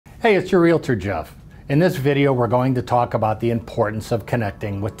Hey, it's your realtor Jeff. In this video, we're going to talk about the importance of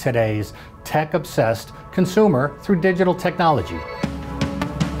connecting with today's tech-obsessed consumer through digital technology.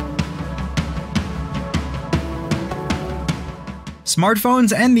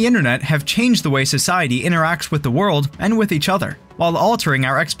 Smartphones and the internet have changed the way society interacts with the world and with each other, while altering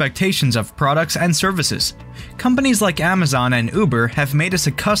our expectations of products and services. Companies like Amazon and Uber have made us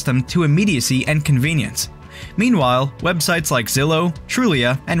accustomed to immediacy and convenience. Meanwhile, websites like Zillow,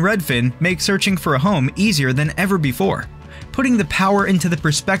 Trulia, and Redfin make searching for a home easier than ever before, putting the power into the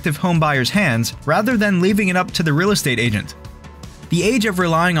prospective homebuyer's hands rather than leaving it up to the real estate agent. The age of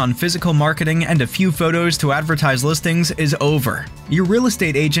relying on physical marketing and a few photos to advertise listings is over. Your real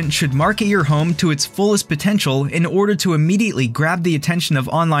estate agent should market your home to its fullest potential in order to immediately grab the attention of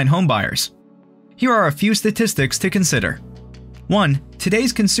online homebuyers. Here are a few statistics to consider. 1.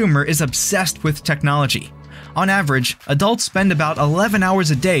 Today's consumer is obsessed with technology. On average, adults spend about 11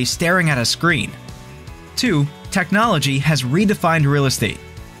 hours a day staring at a screen. 2. Technology has redefined real estate.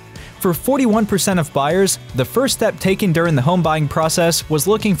 For 41% of buyers, the first step taken during the home buying process was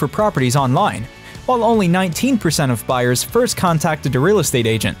looking for properties online, while only 19% of buyers first contacted a real estate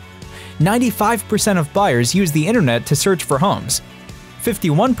agent. 95% of buyers use the internet to search for homes.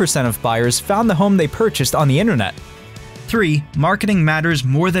 51% of buyers found the home they purchased on the internet. 3. Marketing matters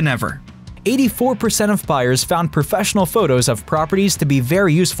more than ever. 84% of buyers found professional photos of properties to be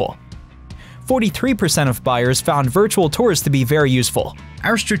very useful. 43% of buyers found virtual tours to be very useful.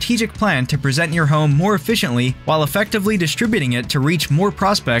 Our strategic plan to present your home more efficiently while effectively distributing it to reach more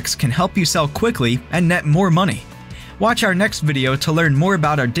prospects can help you sell quickly and net more money. Watch our next video to learn more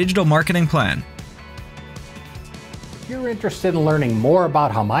about our digital marketing plan. If you're interested in learning more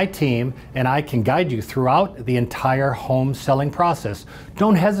about how my team and I can guide you throughout the entire home selling process,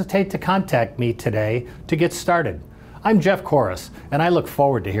 don't hesitate to contact me today to get started. I'm Jeff Coros, and I look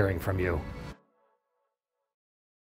forward to hearing from you.